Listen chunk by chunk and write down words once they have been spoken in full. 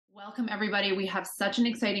Welcome, everybody. We have such an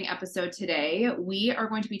exciting episode today. We are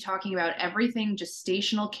going to be talking about everything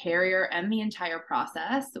gestational carrier and the entire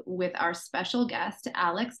process with our special guest,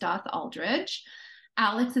 Alex Das-Aldridge.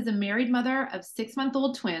 Alex is a married mother of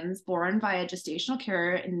 6-month-old twins born via gestational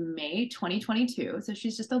carrier in May 2022, so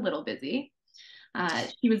she's just a little busy.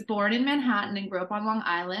 She was born in Manhattan and grew up on Long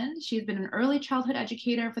Island. She's been an early childhood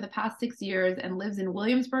educator for the past 6 years and lives in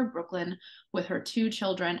Williamsburg, Brooklyn, with her 2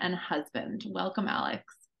 children and husband. Welcome, Alex.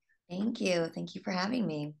 Thank you. Thank you for having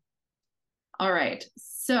me. All right.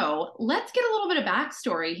 So let's get a little bit of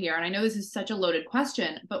backstory here. And I know this is such a loaded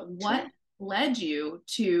question, but what Sure. led you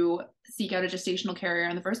to seek out a gestational carrier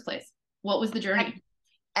in the first place? What was the journey?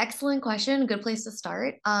 Excellent question. Good place to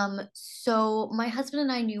start. So my husband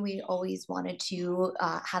and I knew we always wanted to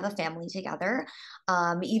have a family together,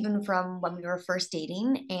 even from when we were first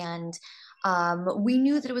dating. And we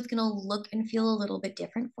knew that it was going to look and feel a little bit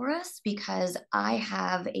different for us because I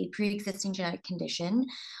have a pre-existing genetic condition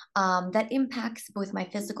that impacts both my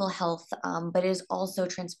physical health, but is also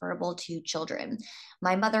transferable to children.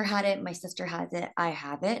 My mother had it, my sister has it, I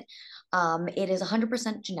have it. It is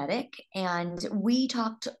 100% genetic, and we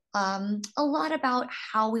talked a lot about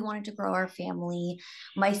how we wanted to grow our family.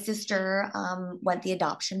 My sister went the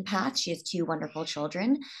adoption path. She has 2 wonderful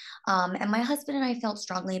children. And my husband and I felt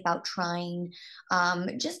strongly about trying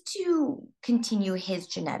just to continue his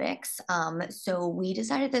genetics. So we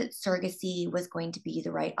decided that surrogacy was going to be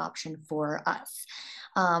the right option for us.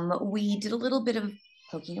 We did a little bit of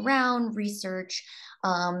poking around, research,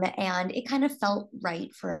 and it kind of felt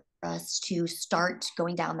right for us to start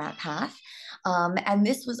going down that path. And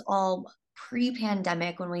this was all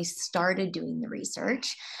pre-pandemic when we started doing the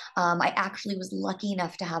research. I actually was lucky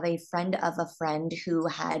enough to have a friend of a friend who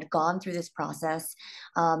had gone through this process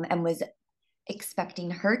and was expecting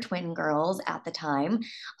her twin girls at the time.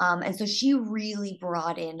 And so she really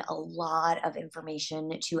brought in a lot of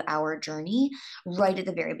information to our journey right at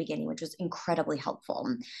the very beginning, which was incredibly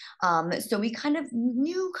helpful. So we kind of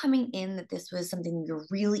knew coming in that this was something we were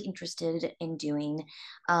really interested in doing.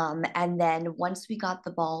 And then once we got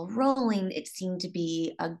the ball rolling, it seemed to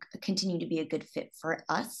be continue to be a good fit for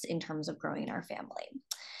us in terms of growing our family.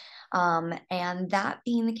 And that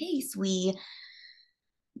being the case, we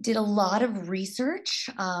did a lot of research,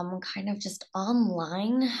 kind of just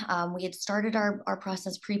online. We had started our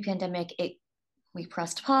process pre-pandemic. We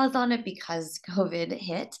pressed pause on it because COVID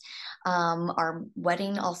hit. Our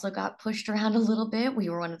wedding also got pushed around a little bit. We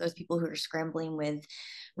were one of those people who were scrambling with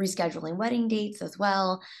rescheduling wedding dates as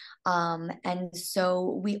well. And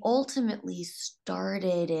so we ultimately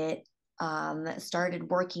started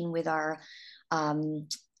working with our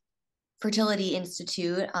Fertility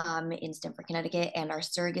Institute in Stamford, Connecticut, and our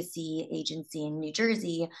surrogacy agency in New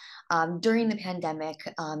Jersey during the pandemic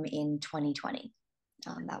in 2020.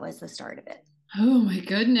 That was the start of it. Oh my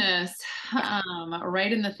goodness. Yeah.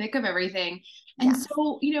 Right in the thick of everything. And Yes.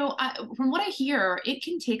 so, from what I hear, it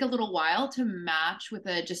can take a little while to match with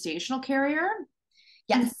a gestational carrier.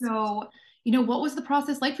 And Yes. so, what was the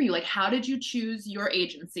process like for you? Like, how did you choose your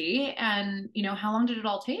agency and, how long did it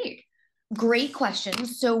all take? Great question.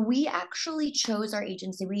 So we actually chose our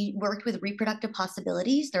agency. We worked with Reproductive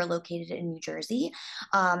Possibilities. They're located in New Jersey.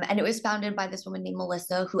 And it was founded by this woman named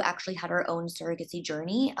Melissa, who actually had her own surrogacy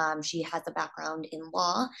journey. She has a background in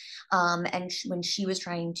law. When she was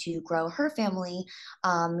trying to grow her family,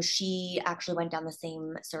 she actually went down the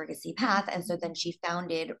same surrogacy path. And so then she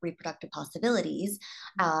founded Reproductive Possibilities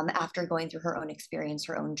after going through her own experience,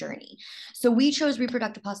 her own journey. So we chose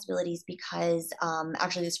Reproductive Possibilities because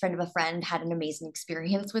actually this friend of a friend had an amazing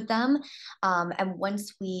experience with them. And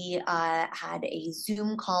once we had a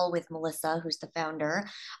Zoom call with Melissa, who's the founder,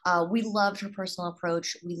 we loved her personal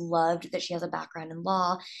approach. We loved that she has a background in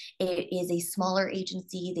law. It is a smaller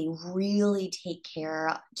agency. They really take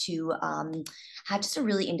care to have just a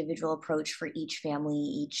really individual approach for each family,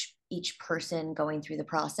 each person going through the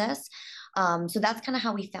process. So that's kind of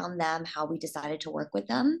how we found them, how we decided to work with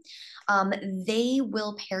them. They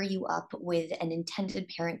will pair you up with an intended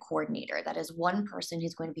parent coordinator. That is one person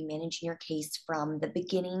who's going to be managing your case from the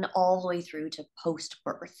beginning all the way through to post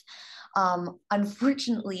birth.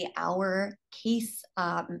 Unfortunately, our case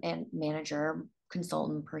and manager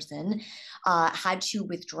consultant person had to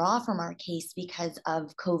withdraw from our case because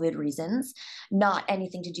of COVID reasons, not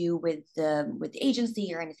anything to do with the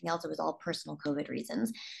agency or anything else. It was all personal COVID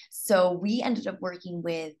reasons. So we ended up working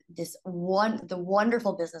with the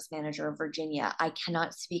wonderful business manager of Virginia. I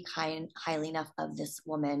cannot speak highly enough of this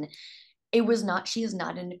woman. She is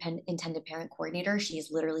not an intended parent coordinator. She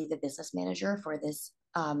is literally the business manager for this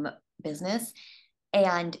business.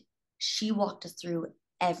 And she walked us through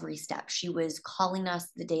every step. She was calling us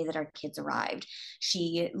the day that our kids arrived.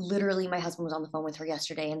 She literally, my husband was on the phone with her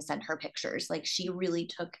yesterday and sent her pictures. Like, she really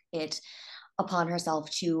took it upon herself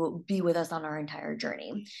to be with us on our entire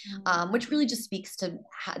journey, which really just speaks to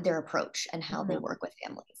their approach and how they work with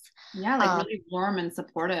families. Yeah, like really warm and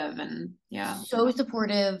supportive, and so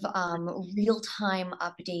supportive, real-time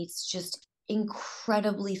updates, just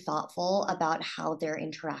incredibly thoughtful about how they're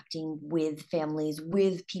interacting with families,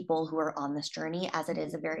 with people who are on this journey, as it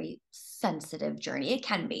is a very sensitive journey. It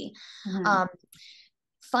can be.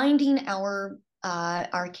 Finding our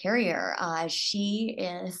carrier. She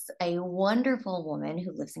is a wonderful woman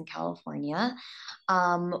who lives in California.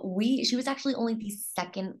 She was actually only the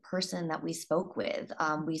second person that we spoke with.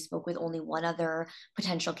 We spoke with only one other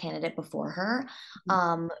potential candidate before her.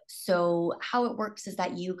 So how it works is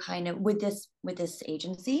that you kind of, with this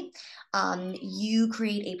agency, you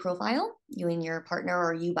create a profile, you and your partner,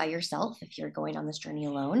 or you by yourself if you're going on this journey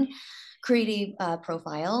alone. Create a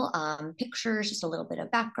profile, pictures, just a little bit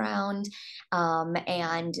of background,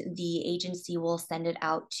 and the agency will send it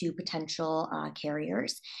out to potential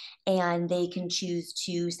carriers, and they can choose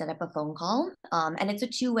to set up a phone call, and it's a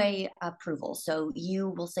two-way approval. So you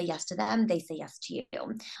will say yes to them, they say yes to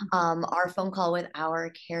you. Our phone call with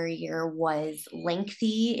our carrier was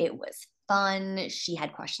lengthy. It was fun. She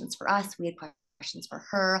had questions for us. We had questions for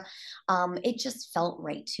her. It just felt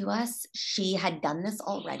right to us. She had done this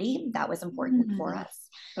already. That was important for us.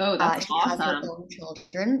 Oh, that's she awesome. has her own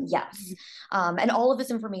children. Yes. And all of this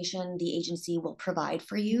information the agency will provide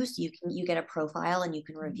for you. So you get a profile and you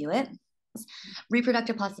can review it.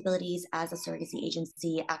 Reproductive Possibilities, as a surrogacy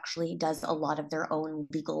agency, actually does a lot of their own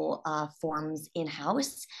legal forms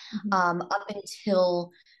in-house up until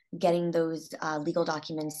getting those legal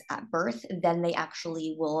documents at birth. Then they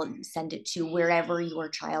actually will send it to wherever your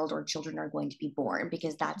child or children are going to be born,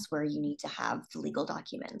 because that's where you need to have the legal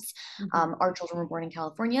documents. Our children were born in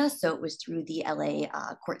California, so it was through the LA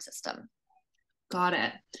court system. Got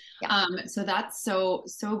it. Yeah. So that's so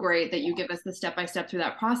great that you give us the step-by-step through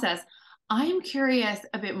that process. I'm curious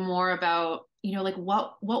a bit more about, like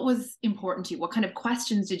what was important to you? What kind of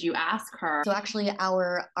questions did you ask her? So actually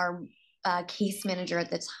our case manager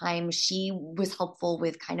at the time, she was helpful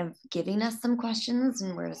with kind of giving us some questions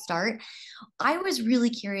and where to start. I was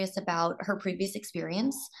really curious about her previous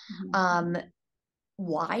experience,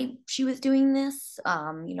 why she was doing this.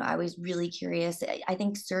 I was really curious. I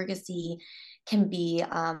think surrogacy can be,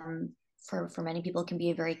 for many people, can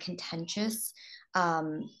be a very contentious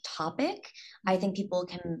topic. I think people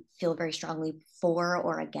can feel very strongly for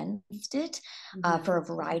or against it for a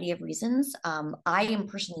variety of reasons. I am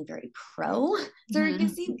personally very pro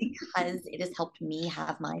surrogacy because it has helped me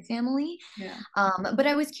have my family. But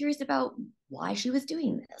I was curious about why she was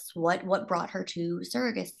doing this. What brought her to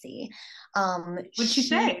surrogacy? What'd she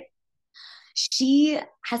say? She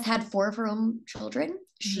has had 4 of her own children.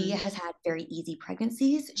 She has had very easy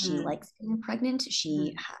pregnancies. She likes being pregnant.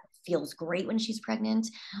 She feels great when she's pregnant.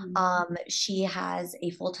 She has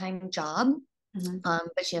a full-time job,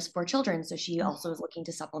 but she has 4 children. So she also is looking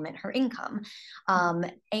to supplement her income.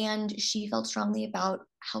 And she felt strongly about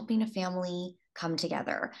helping a family come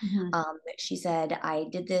together. She said, I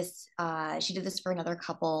did this, she did this for another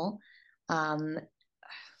couple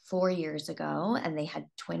 4 years ago, and they had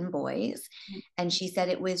twin boys. And she said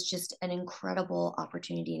it was just an incredible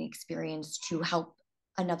opportunity and experience to help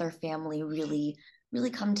another family really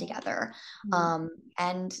come together.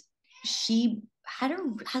 And she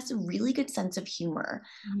has a really good sense of humor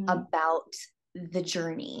about the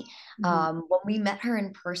journey. When we met her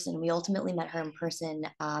in person, we ultimately met her in person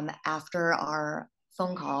after our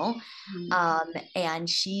phone call, and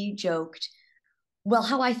she joked, well,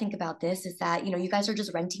 how I think about this is that, you guys are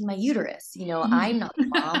just renting my uterus. I'm not the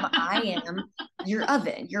mom. I am your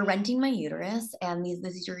oven. You're renting my uterus, and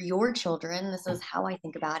these are your children. This is how I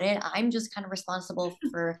think about it. I'm just kind of responsible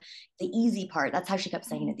for the easy part. That's how she kept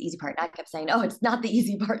saying it, the easy part. And I kept saying, oh, it's not the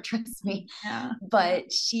easy part, trust me.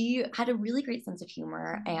 But she had a really great sense of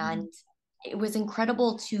humor, and it was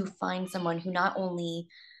incredible to find someone who not only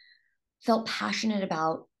felt passionate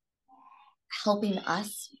about helping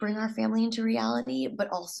us bring our family into reality, but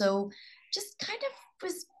also just kind of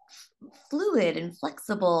was fluid and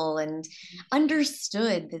flexible and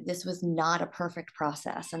understood that this was not a perfect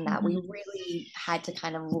process, and that we really had to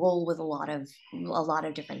kind of roll with a lot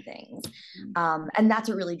of different things. And that's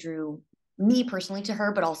what really drew me personally to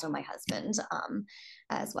her, but also my husband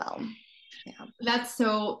as well. Yeah. That's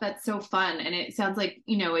so fun. And it sounds like,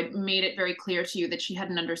 it made it very clear to you that she had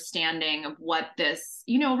an understanding of what this,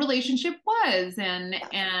 relationship was. And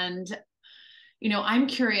I'm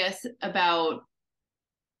curious about,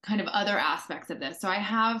 kind of other aspects of this. So I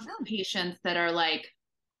have Oh, patients that are like,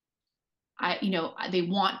 they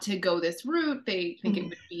want to go this route. They think it mhm.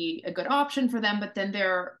 would be a good option for them, but then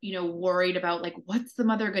they're, worried about like, what's the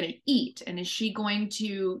mother going to eat? And is she going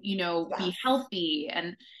to, be Yes. healthy?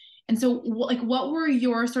 And so like, what were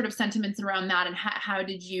your sort of sentiments around that? And how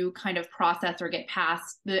did you kind of process or get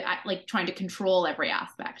past the, like trying to control every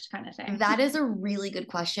aspect kind of thing? That is a really good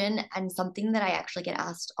question and something that I actually get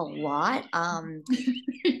asked a lot.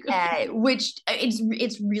 Which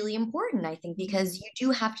it's really important, I think, because you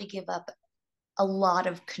do have to give up a lot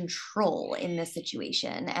of control in this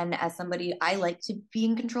situation. And as somebody, I like to be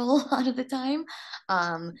in control a lot of the time.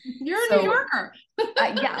 You're a New So Yorker.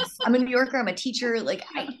 yes, I'm a New Yorker. I'm a teacher. Like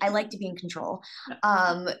I like to be in control.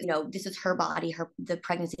 This is her body, the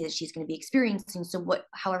pregnancy that she's going to be experiencing. So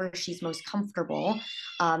however she's most comfortable,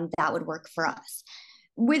 that would work for us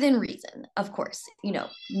within reason, of course.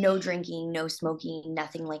 No drinking, no smoking,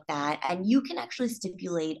 nothing like that. And you can actually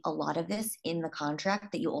stipulate a lot of this in the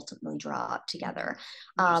contract that you ultimately draw up together.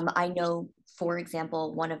 I know, for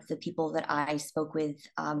example, one of the people that I spoke with,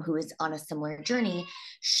 who is on a similar journey,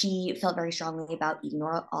 she felt very strongly about eating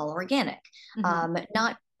all organic,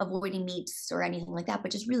 not avoiding meats or anything like that,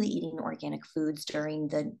 but just really eating organic foods during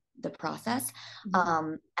the process.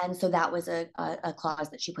 And so that was a clause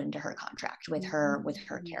that she put into her contract with her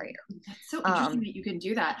carrier. That's so interesting that you can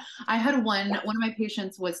do that. I had one Yes. of my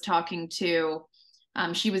patients was talking to,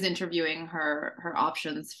 she was interviewing her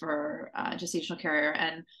options for gestational carrier,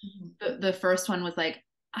 and the first one was like,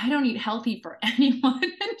 I don't eat healthy for anyone,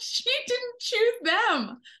 and she didn't choose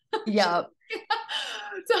them. Yeah.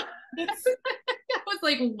 So It's I was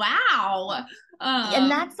like, wow. and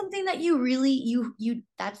that's something that you really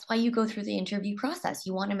that's why you go through the interview process.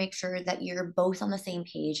 You want to make sure that you're both on the same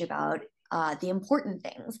page about the important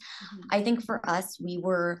things. I think for us, we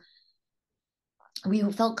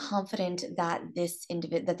felt confident that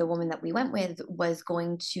that the woman that we went with was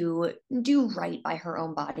going to do right by her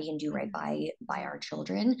own body and do right by our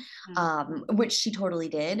children, which she totally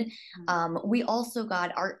did. We also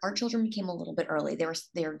got our children became a little bit early.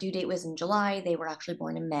 Their due date was in July. They were actually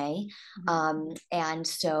born in May. And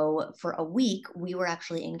so for a week we were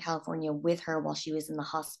actually in California with her while she was in the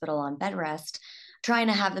hospital on bed rest, trying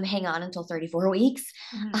to have them hang on until 34 weeks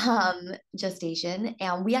gestation.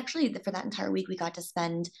 And we actually, for that entire week, we got to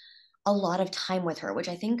spend a lot of time with her, which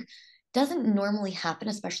I think doesn't normally happen,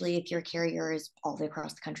 especially if your carrier is all the way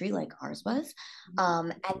across the country like ours was.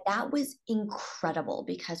 And that was incredible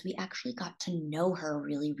because we actually got to know her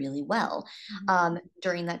really, really well.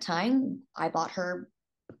 During that time, I bought her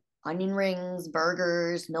onion rings,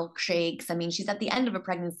 burgers, milkshakes. I mean, she's at the end of a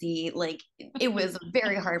pregnancy. Like, it was a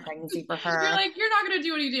very hard pregnancy for You're her. like, you're not going to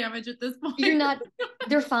do any damage at this You're point. not,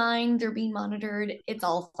 they're fine. They're being monitored. It's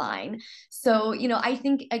all fine. So, I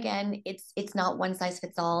think again, it's not one size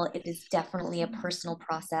fits all. It is definitely a personal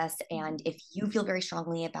process. And if you feel very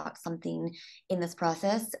strongly about something in this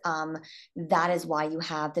process, that is why you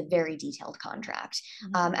have the very detailed contract.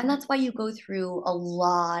 And that's why you go through a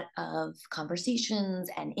lot of conversations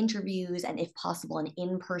and interviews, and if possible, an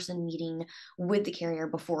in-person meeting with the carrier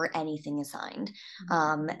before anything is signed.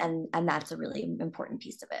 And that's a really important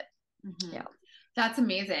piece of it. Yeah. That's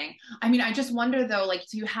amazing. I mean, I just wonder though, like,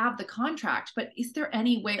 so you have the contract, but is there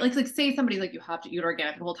any way, like say somebody's like, you have to eat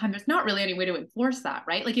organic the whole time. There's not really any way to enforce that,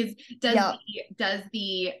 right? Like, Yeah. does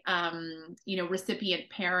the recipient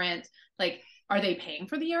parent, like, are they paying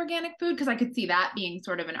for the organic food? Because I could see that being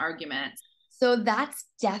sort of an argument. So that's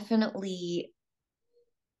definitely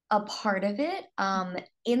a part of it.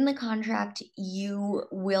 In the contract, you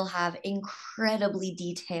will have incredibly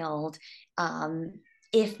detailed,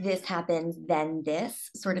 if this happens, then this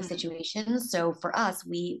sort of situation. So for us,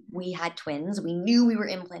 we had twins. We knew we were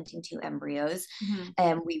implanting two embryos,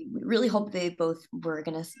 and we really hoped they both were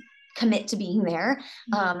going to commit to being there.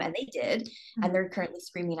 And they did. And they're currently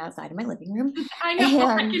screaming outside of my living room. I know.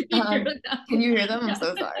 And can you hear them? I'm Yeah.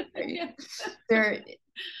 so sorry. Yeah.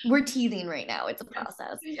 We're teething right now. It's a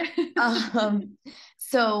process. Yeah.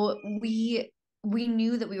 So we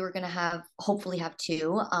knew that we were going to hopefully have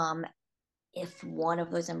two. If one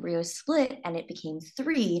of those embryos split and it became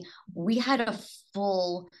three, we had a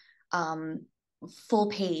full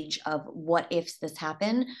page of what ifs this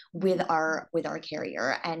happen with our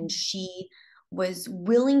carrier, and she was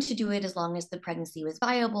willing to do it as long as the pregnancy was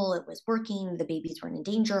viable, it was working, the babies weren't in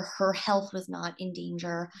danger, her health was not in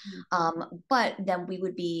danger. But then we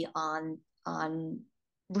would be on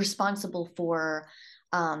responsible for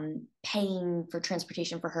paying for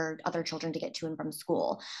transportation for her other children to get to and from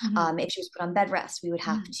school. Mm-hmm. If she was put on bed rest, we would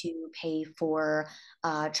have Mm-hmm. to pay for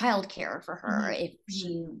childcare for her. If Mm-hmm.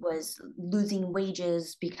 she was losing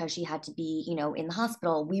wages because she had to be, in the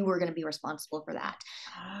hospital, we were going to be responsible for that.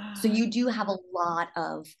 So Ah. you do have a lot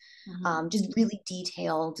of Mm-hmm. just really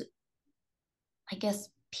detailed, I guess,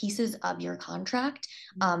 pieces of your contract,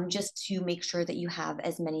 just to make sure that you have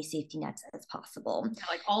as many safety nets as possible. Yeah,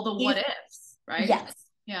 like all the what If ifs, right? yes,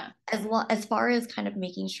 Yeah. as far as kind of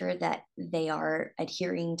making sure that they are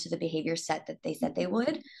adhering to the behavior set that they said they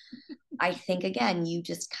would, I think again, you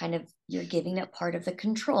just kind of you're giving up part of the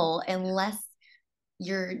control unless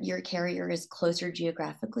your carrier is closer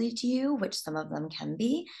geographically to you, which some of them can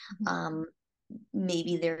be. Um,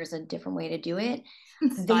 Maybe there's a different way to do it.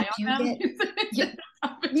 Spy They on do them. get you,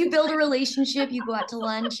 you build a relationship, you go out to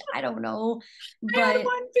lunch. I don't know, I had but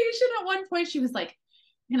one patient at one point, she was like,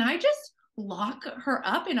 can I just lock her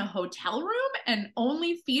up in a hotel room and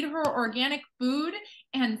only feed her organic food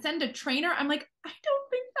and send a trainer? I'm like, I don't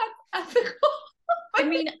think that's ethical. I But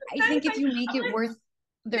mean, I think if you make I'm it like, worth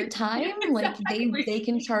their yeah, time, like they exactly.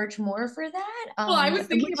 can charge more for that. Well, I was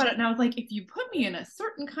thinking Which about it and I was like, if you put me in a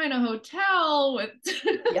certain kind of hotel with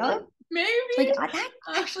yeah, maybe like that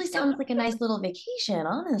uh, actually sounds like a nice little vacation,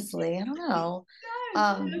 honestly. I don't know.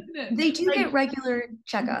 doesn't it? They do Like, get regular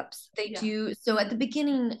checkups. They yeah. do. So at the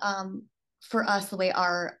beginning, for us, the way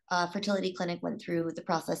our fertility clinic went through the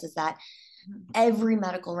process is that every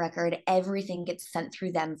medical record, everything gets sent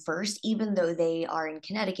through them first, even though they are in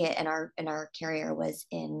Connecticut and our carrier was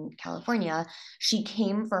in California. She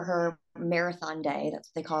came for her marathon day. That's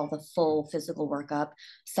what they call the full physical workup,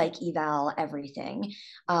 psych eval, everything.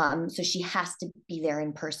 So she has to be there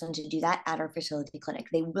in person to do that at our fertility clinic.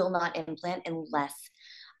 They will not implant unless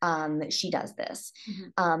she does this.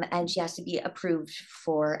 Mm-hmm. And she has to be approved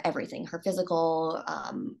for everything, her physical,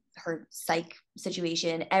 her psych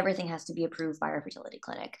situation, everything has to be approved by our fertility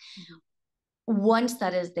clinic. Mm-hmm. Once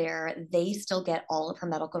that is there, they still get all of her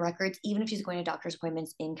medical records, even if she's going to doctor's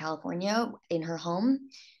appointments in California in her home.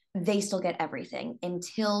 They still get everything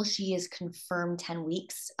until she is confirmed 10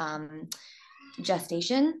 weeks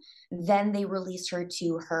gestation. Then they release her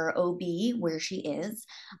to her OB where she is.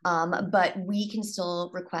 But we can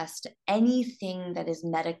still request anything that is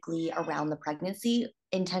medically around the pregnancy,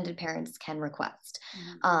 intended parents can request.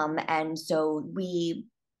 And so we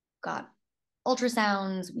got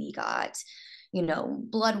ultrasounds, we got,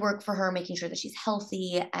 blood work for her, making sure that she's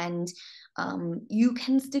healthy. And you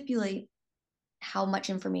can stipulate how much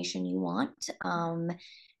information you want.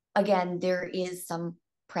 Again, there is some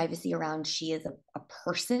privacy around she is a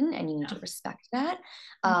person and you need to respect that,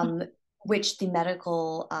 which the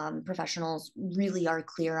medical professionals really are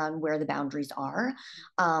clear on where the boundaries are.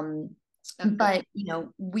 But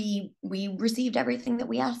we received everything that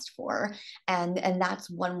we asked for, and that's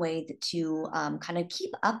one way to kind of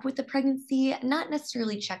keep up with the pregnancy, not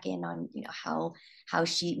necessarily check in on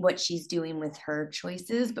what she's doing with her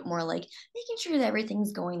choices, but more like making sure that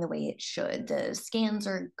everything's going the way it should. The scans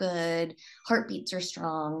are good, heartbeats are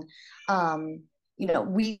strong.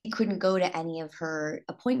 We couldn't go to any of her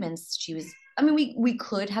appointments. We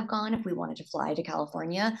could have gone if we wanted to fly to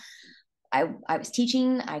California. I was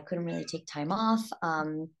teaching, I couldn't really take time off.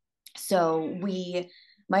 So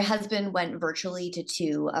my husband went virtually to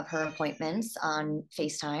 2 of her appointments on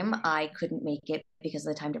FaceTime. I couldn't make it because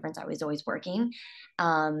of the time difference. I was always working.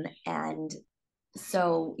 And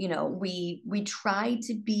so, we tried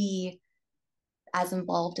to be as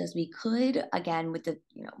involved as we could. Again, with the,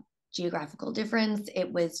 geographical difference, it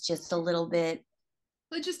was just a little bit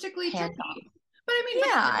logistically hands off. tricky. But I mean,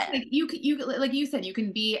 Yeah. like you like you said, you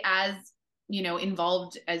can be as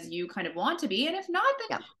involved as you kind of want to be, and if not,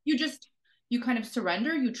 then you kind of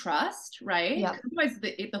surrender, you trust, right? Yeah. Otherwise,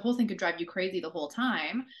 the whole thing could drive you crazy the whole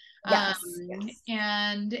time. Yes.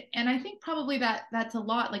 And I think probably that's a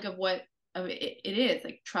lot like of what it is,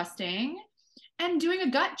 like trusting and doing a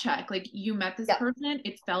gut check. Like you met this person,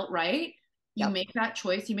 it felt right. You make that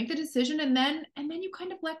choice, you make the decision, and then you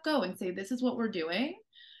kind of let go and say, this is what we're doing.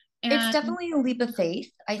 It's And definitely a leap of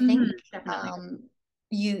faith, I think. definitely.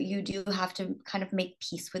 You do have to kind of make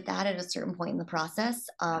peace with that at a certain point in the process.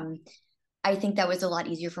 I think that was a lot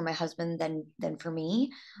easier for my husband than for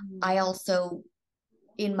me. I also,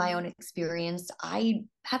 in my own experience, I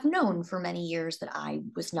have known for many years that I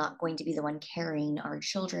was not going to be the one carrying our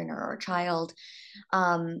children or our child.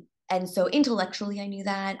 And so intellectually, I knew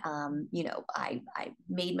that. I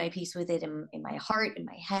made my peace with it in my heart, in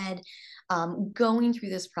my head. Going through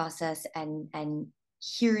this process and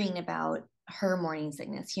hearing about her morning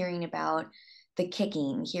sickness, hearing about the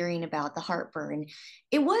kicking, hearing about the heartburn.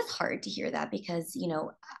 It was hard to hear that because,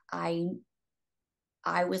 I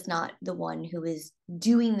I was not the one who was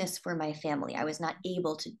doing this for my family. I was not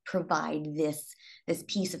able to provide this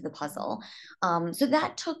piece of the puzzle. So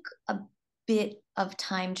that took a bit of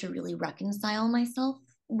time to really reconcile myself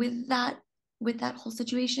with that whole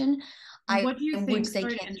situation. I What do you would think? say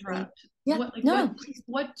Sorry to candidly, interrupt. yeah, no, no, please.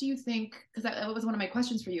 What do you think? Because that was one of my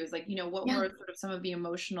questions for you. Is like, what Yeah. were sort of some of the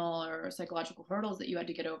emotional or psychological hurdles that you had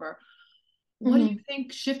to get over? What do you Mhm.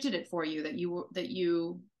 think shifted it for you that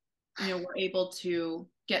you were able to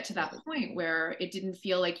get to that point where it didn't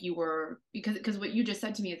feel like you were because what you just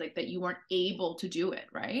said to me is like that you weren't able to do it,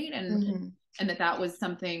 right? Mhm. And that was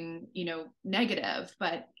something, negative,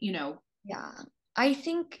 but Yeah. I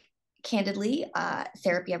think candidly,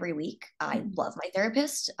 therapy every week. I mhm, love my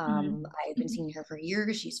therapist. mhm, I've been seeing her for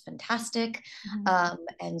years. She's fantastic. mhm,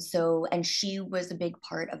 And she was a big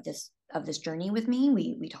part of this journey with me.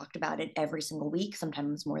 We talked about it every single week,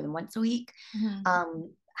 sometimes more than once a week. mhm,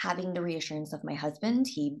 Having the reassurance of my husband,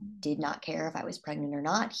 he did not care if I was pregnant or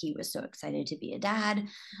not. He was so excited to be a dad.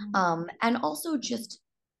 mhm, And also just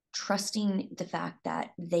trusting the fact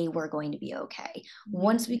that they were going to be okay. mhm,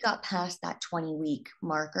 Once we got past that 20-week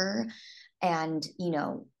marker and,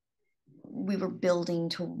 we were building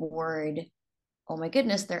toward, oh my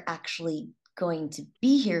goodness, they're actually going to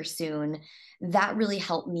be here soon, that really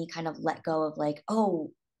helped me kind of let go of like,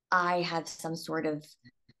 oh, I have some sort of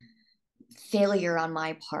failure on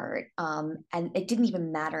my part. And it didn't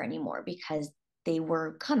even matter anymore because they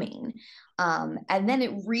were coming. And then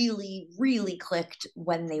it really, really clicked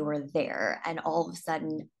when they were there. And all of a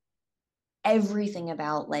sudden, everything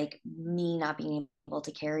about like me not being able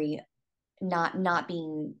to carry, not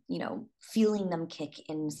being, feeling them kick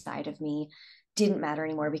inside of me didn't matter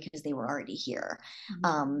anymore because they were already here.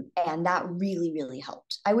 mhm. And that really, really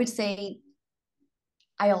helped. I would say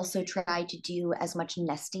I also try to do as much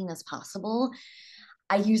nesting as possible.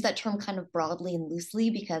 I use that term kind of broadly and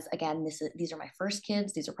loosely because again, these are my first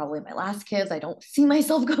kids. These are probably my last kids. I don't see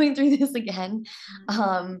myself going through this again.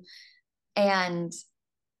 Um, and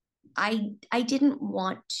I didn't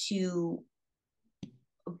want to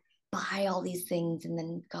buy all these things and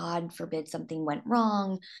then God forbid something went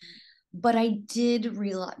wrong. But I did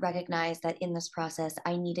recognize that in this process,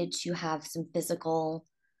 I needed to have some physical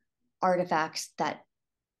artifacts that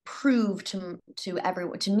prove to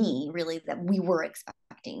everyone, to me really, that we were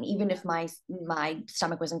expecting, even if my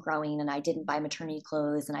stomach wasn't growing and I didn't buy maternity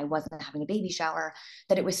clothes and I wasn't having a baby shower,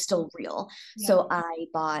 that it was still real. Yeah. So I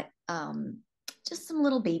bought just some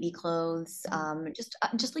little baby clothes, Mhm,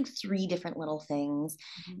 just like three different little things,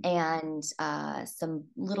 mhm, and some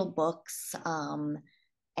little books,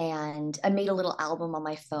 and I made a little album on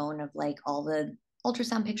my phone of like all the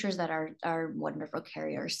ultrasound pictures that our wonderful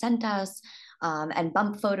carrier sent us, and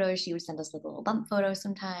bump photos. She would send us like a little bump photo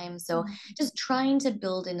sometimes. So mhm, just trying to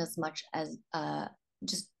build in as much as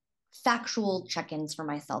just factual check-ins for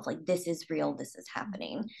myself, like this is real, this is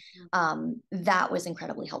happening. mhm. That was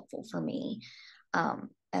incredibly helpful for me,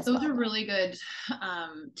 as Those are well. really good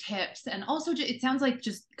tips. And also, it sounds like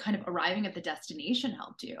just kind of arriving at the destination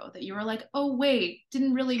helped you, that you were like, oh, wait,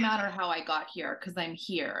 didn't really matter how I got here because I'm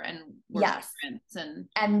here and we're Yes, parents. And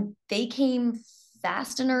and they came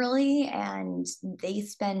fast and early, and they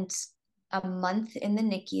spent a month in the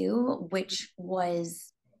NICU, which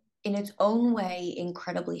was in its own way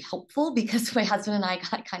incredibly helpful because my husband and I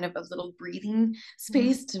got kind of a little breathing mhm,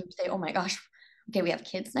 space to say, oh my gosh, okay, we have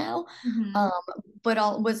kids now. mhm, Um, but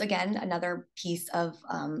all was again another piece of,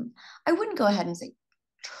 I wouldn't go ahead and say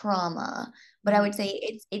trauma, but I mhm. would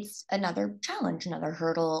say it's another challenge, another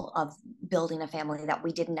hurdle of building a family that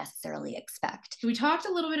we didn't necessarily expect. So we talked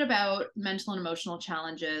a little bit about mental and emotional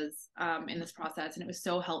challenges in this process, and it was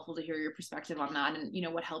so helpful to hear your perspective on that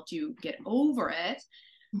and what helped you get over it.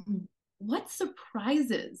 Mhm. What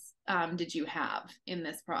surprises did you have in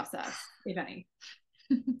this process, if any?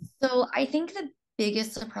 So I think the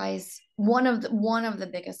biggest surprise, one of the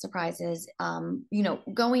biggest surprises,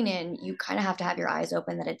 going in, you kind of have to have your eyes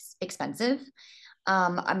open that it's expensive.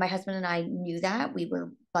 My husband and I knew that. We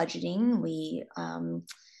were budgeting. We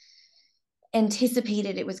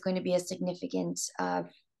anticipated it was going to be a significant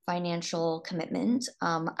financial commitment.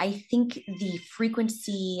 I think the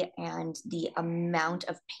frequency and the amount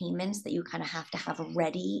of payments that you kind of have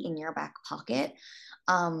ready in your back pocket,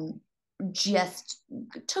 um, just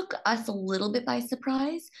took us a little bit by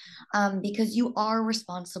surprise, because you are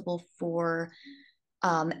responsible for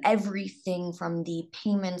everything from the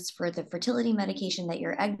payments for the fertility medication that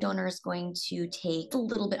your egg donor is going to take. A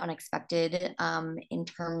little bit unexpected, in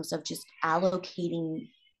terms of just allocating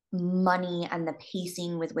money and the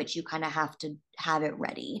pacing with which you kind of have to have it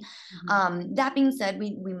ready. That being said,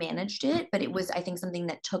 we managed it, but it was, I think, something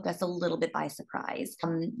that took us a little bit by surprise.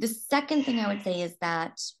 The second thing I would say is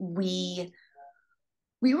that we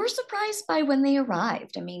were surprised by when they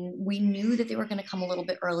arrived. I mean, we knew that they were going to come a little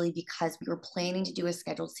bit early because we were planning to do a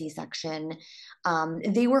scheduled C-section.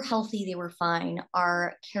 They were healthy, they were fine.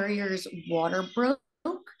 Our carrier's water broke.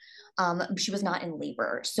 She was not in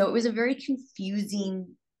labor. So it was a very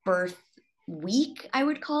confusing birth week, I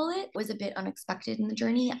would call it. It was a bit unexpected in the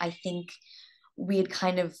journey. I think we had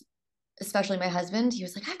kind of, especially my husband, he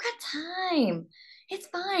was like, I've got time. It's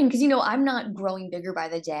fine. Because, I'm not growing bigger by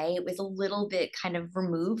the day. It was a little bit kind of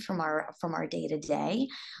removed from our day to day.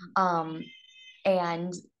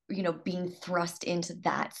 And being thrust into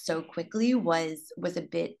that so quickly was a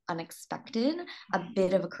bit unexpected, a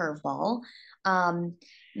bit of a curveball.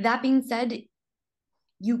 That being said,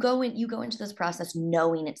 you go into this process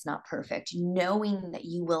knowing it's not perfect, knowing that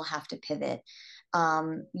you will have to pivot.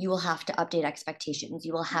 You will have to update expectations.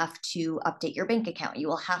 You will have to update your bank account. You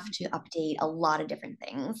will have to update a lot of different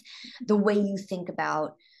things. The way you think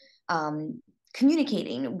about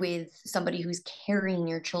communicating with somebody who's carrying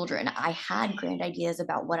your children. I had grand ideas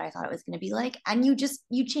about what I thought it was going to be like, and you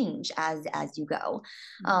change as you go.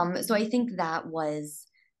 So I think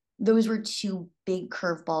those were two big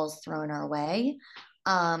curveballs thrown our way.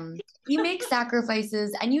 You make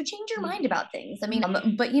sacrifices and you change your mind about things. I mean,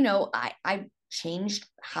 but I changed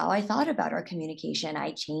how I thought about our communication.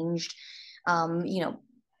 I changed,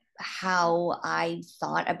 how I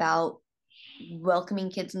thought about welcoming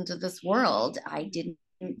kids into this world. I didn't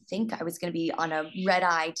think I was going to be on a red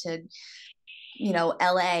eye to,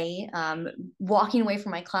 LA, walking away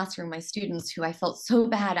from my classroom, my students who I felt so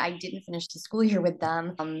bad I didn't finish the school year with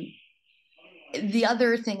them. The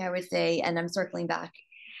other thing I would say, and I'm circling back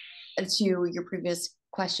to your previous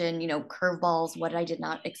question, curveballs, what I did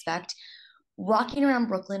not expect. Walking around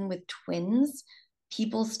Brooklyn with twins,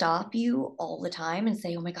 people stop you all the time and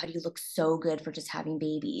say, oh my God, you look so good for just having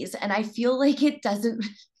babies. And I feel like it doesn't,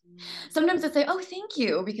 sometimes I say, oh, thank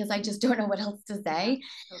you, because I just don't know what else to say.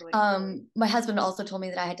 Totally. My husband also told me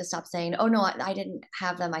that I had to stop saying, oh no, I didn't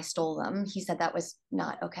have them, I stole them. He said that was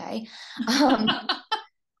not okay.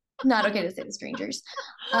 Not okay to say to strangers.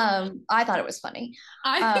 I thought it was funny.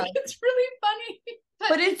 I think it's really funny.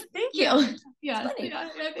 But it's, thank you. Yeah, but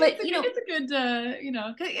it's a good,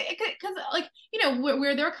 because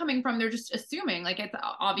where they're coming from, they're just assuming, like, it's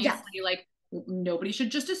obviously like nobody should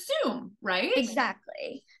just assume, right?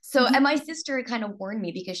 Exactly. So, and my sister kind of warned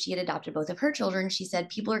me because she had adopted both of her children. She said,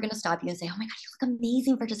 people are going to stop you and say, oh my God, you look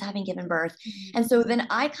amazing for just having given birth. And so then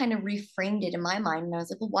I kind of reframed it in my mind. And I was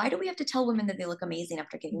like, well, why do we have to tell women that they look amazing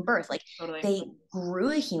after giving birth? Like, they grew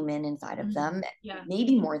a human inside of them,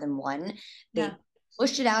 maybe more than one. They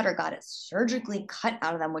pushed it out or got it surgically cut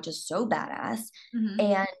out of them, which is so badass.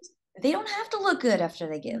 And they don't have to look good after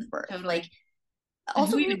they give birth. Like,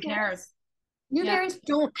 also, who even cares? New parents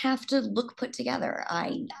don't have to look put together.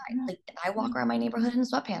 I walk around my neighborhood in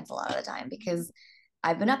sweatpants a lot of the time because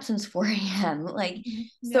I've been up since 4 a.m.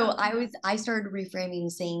 So I started reframing,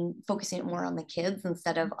 focusing more on the kids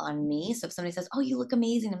instead of on me. So if somebody says, oh, you look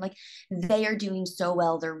amazing, I'm like, they are doing so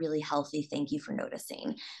well. They're really healthy. Thank you for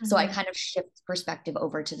noticing. So I kind of shift perspective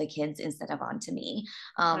over to the kids instead of onto me.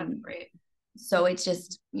 That's great. So it's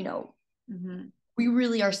just, we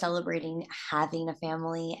really are celebrating having a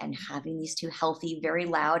family and having these two healthy, very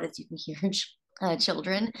loud, as you can hear,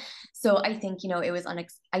 children. So I think, it was I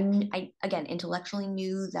again, intellectually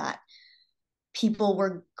knew that people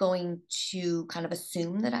were going to kind of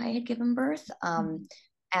assume that I had given birth. And,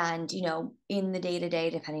 in the day to day,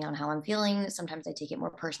 depending on how I'm feeling, sometimes I take it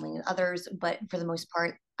more personally than others. But for the most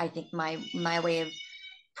part, I think my way of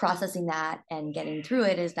processing that and getting through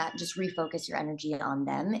it is that just refocus your energy on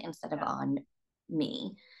them instead of on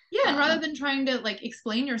me. And rather than trying to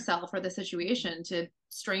explain yourself or the situation to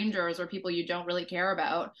strangers or people you don't really care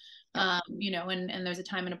about, and there's a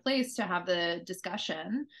time and a place to have the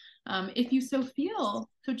discussion, if you so feel,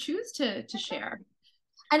 so choose to share.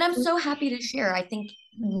 And I'm so happy to share. I think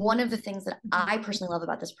one of the things that I personally love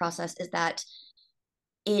about this process is that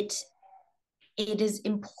it is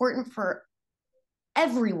important for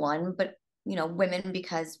everyone, but women,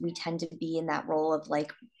 because we tend to be in that role of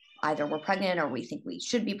either we're pregnant or we think we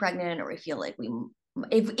should be pregnant, or we feel like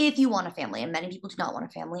if you want a family, and many people do not want a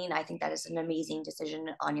family, and I think that is an amazing decision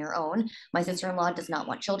on your own. My sister-in-law does not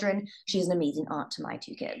want children. She's an amazing aunt to my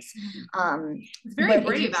 2 kids. It's very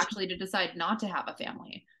brave actually to decide not to have a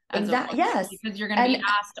family. Yes, because you're going to be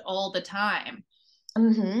asked all the time.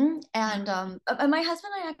 And my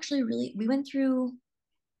husband and I actually we went through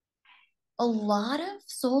A lot of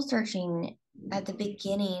soul searching at the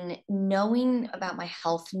beginning, knowing about my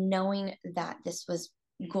health, knowing that this was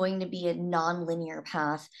going to be a non-linear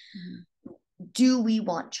path. Mm-hmm. Do we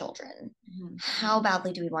want children? Mm-hmm. How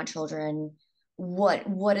badly do we want children?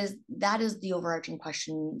 What is that is the overarching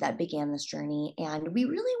question that began this journey. And we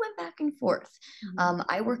really went back and forth. Mm-hmm.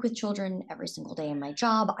 I work with children every single day in my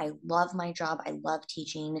job. I love my job. I love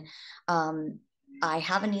teaching. I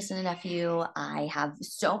have a niece and a nephew. I have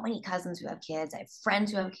so many cousins who have kids. I have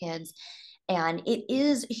friends who have kids. And it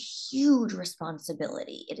is a huge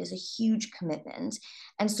responsibility. It is a huge commitment.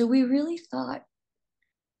 And so we really thought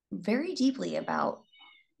very deeply about,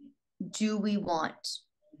 do we want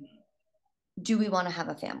to have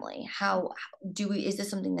a family? Is this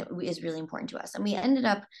something that is really important to us? And we ended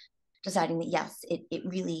up deciding that yes, it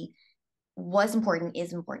really was important,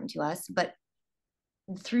 is important to us. But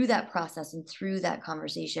through that process and through that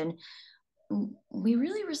conversation, we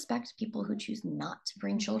really respect people who choose not to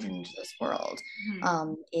bring children into this world.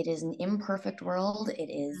 Mm-hmm. It is an imperfect world.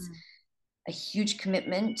 It is a huge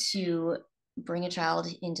commitment to bring a child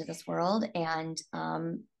into this world, and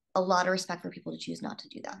a lot of respect for people to choose not to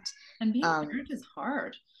do that. And being a parent is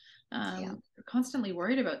hard. You're constantly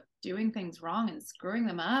worried about doing things wrong and screwing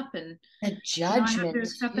them up, and the judgment. I have to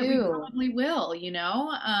accept that we probably will.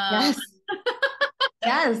 Yes.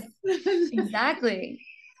 Yes, exactly.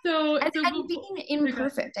 So being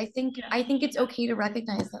imperfect, I think it's okay to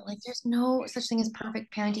recognize that, like, there's no such thing as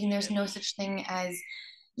perfect parenting. There's no such thing as,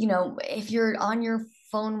 if you're on your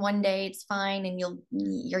phone one day, it's fine, and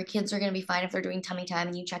your kids are going to be fine if they're doing tummy time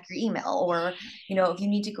and you check your email, or if you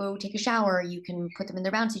need to go take a shower, you can put them in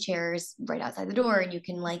their bouncy chairs right outside the door, and you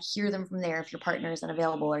can like hear them from there if your partner is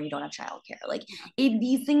unavailable or you don't have childcare. Like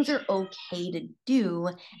these things are okay to do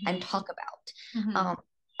and talk about. Mm-hmm.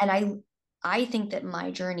 And I think that my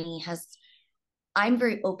journey I'm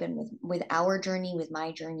very open with our journey, with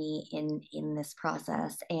my journey in this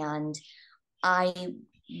process. And I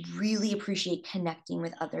really appreciate connecting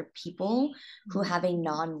with other people who have a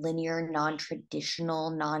non-linear,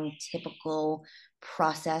 non-traditional, non-typical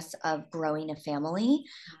process of growing a family,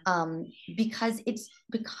 because it's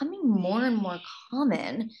becoming more and more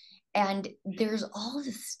common. And there's all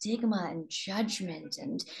this stigma and judgment,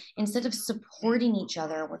 and instead of supporting each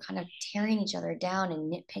other, we're kind of tearing each other down and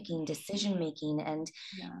nitpicking decision making. And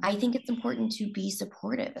I think it's important to be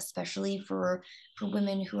supportive, especially for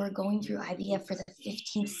women who are going through IVF for the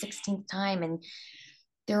 15th, 16th time, and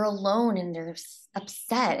they're alone and they're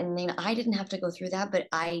upset. And I didn't have to go through that, but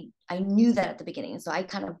I knew that at the beginning, so I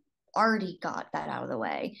kind of already got that out of the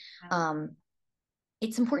way.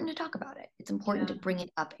 It's important to talk about it. It's important to bring it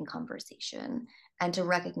up in conversation and to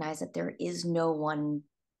recognize that there is no one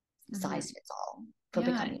size fits all for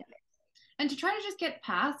becoming it. And to try to just get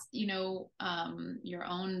past, your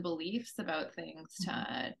own beliefs about things,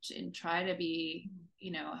 and try to be,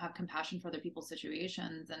 have compassion for other people's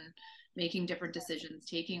situations and making different decisions,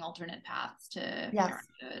 taking alternate paths to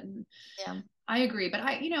parenthood. Yeah. I agree, but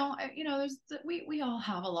we all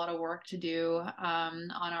have a lot of work to do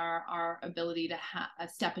on our ability to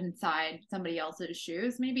step inside somebody else's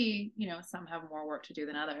shoes. Maybe some have more work to do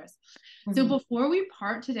than others. Mm-hmm. So before we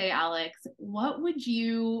part today, Alex, what would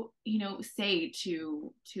you say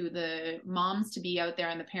to the moms to be out there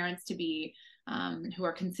and the parents to be who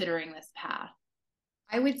are considering this path?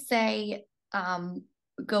 I would say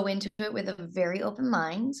go into it with a very open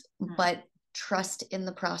mind, but trust in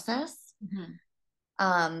the process.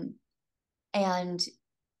 And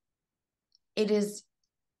it is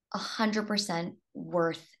 100%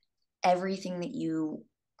 worth everything that you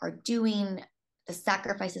are doing, the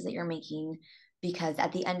sacrifices that you're making, because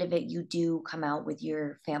at the end of it, you do come out with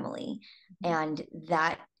your family. And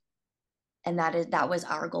that was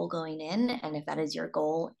our goal going in. And if that is your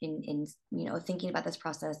goal in thinking about this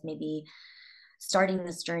process, maybe starting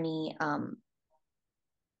this journey,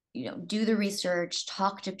 do the research,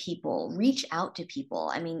 talk to people, reach out to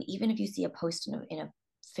people. I mean, even if you see a post in a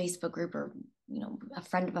Facebook group, or, a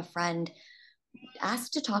friend of a friend,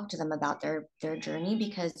 ask to talk to them about their journey,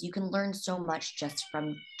 because you can learn so much just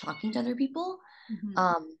from talking to other people.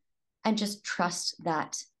 And just trust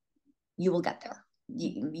that you will get there.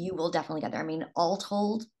 You will definitely get there. I mean, all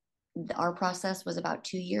told, our process was about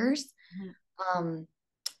 2 years.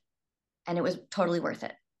 And it was totally worth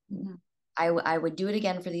it. I would do it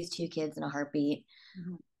again for these 2 kids in a heartbeat.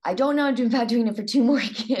 I don't know about doing it for 2 more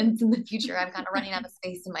kids in the future. I'm kind of running out of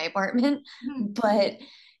space in my apartment, but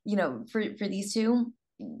for these 2,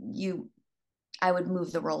 I would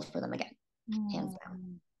move the world for them again, hands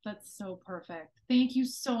down. That's so perfect. Thank you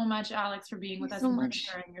so much, Alex, for being with us and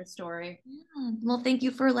sharing your story. Yeah. Well, thank you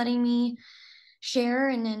for letting me share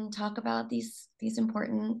and talk about these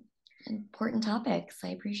important topics. I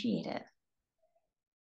appreciate it.